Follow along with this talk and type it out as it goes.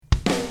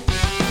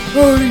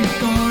Hey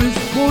guys,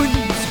 my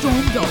name's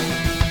Stormdog.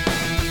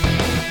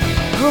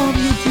 I'm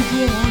gonna teach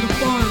you all how to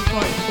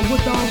firefight, but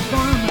without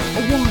firemen.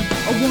 A one,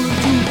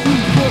 two,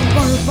 three, four.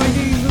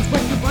 Firefighting is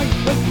when you fight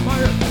with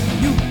fire.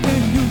 You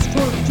can use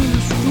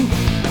torches too.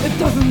 It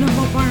doesn't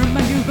involve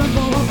firemen, you can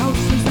blow up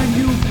houses and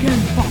you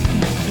can fucking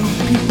kill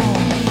people.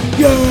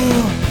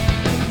 Yeah!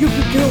 You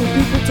can kill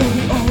people till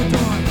they all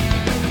die.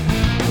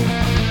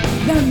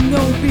 Then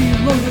they'll be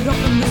loaded up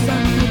in the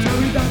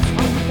cemetery. That's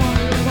how the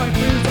firefight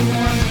is and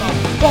more stuff.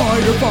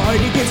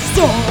 Firefighting is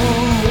so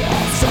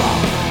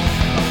awesome!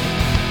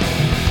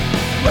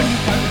 When you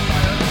fight with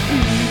fire,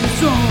 it is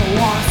so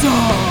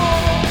awesome!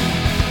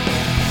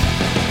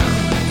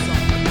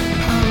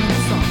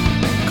 Parents suck,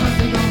 cause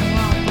they don't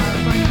allow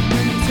firefighting in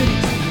many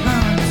cities.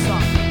 Parents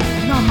suck.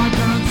 Not my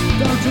parents,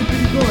 they're actually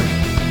pretty good.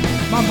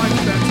 Not my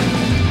parents.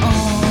 I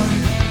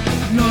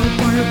love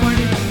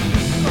firefighting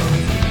because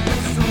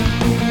it's so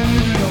good,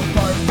 yo.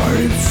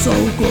 Firefighting is so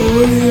good, yo.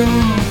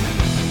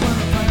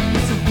 Firefighting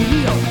is so good,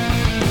 yo.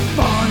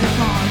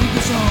 Firefighting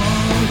is so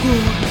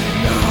good,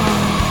 yo.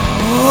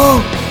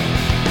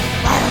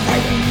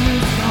 Firefighting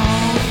is so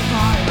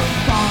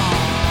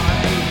firefight.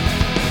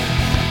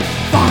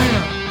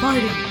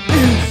 Firefighting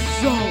is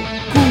so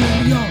cool,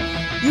 yo.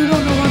 You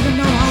don't know how to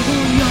know how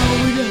cool, yo,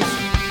 it is.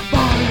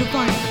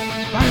 Firefight.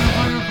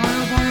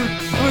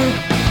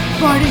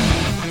 Firefighting.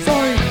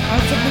 Sorry, I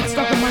have something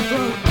stuck in my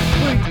throat.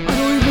 Wait, I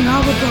don't even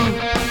have a throat.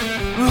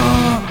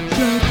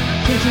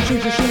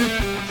 Shit.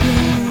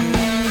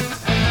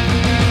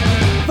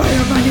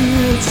 Firefighting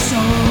is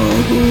so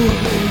good,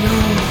 yo.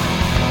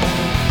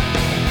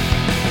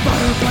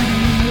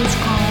 Firefighting is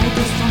called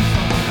the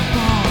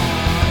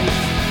firefight.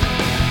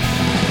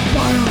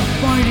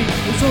 Firefighting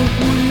is so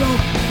cool, yo.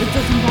 It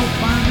doesn't involve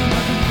firemen,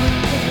 I can play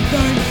the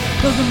thing.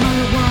 Doesn't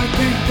matter where I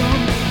came from.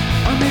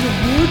 I made of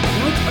wood?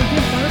 What? I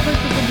can't firefight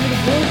because I made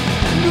of wood?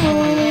 No!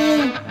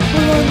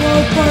 But I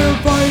love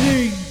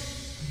firefighting!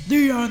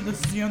 The end. This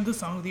is the end. The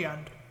song. The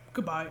end.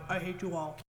 Goodbye. I hate you all.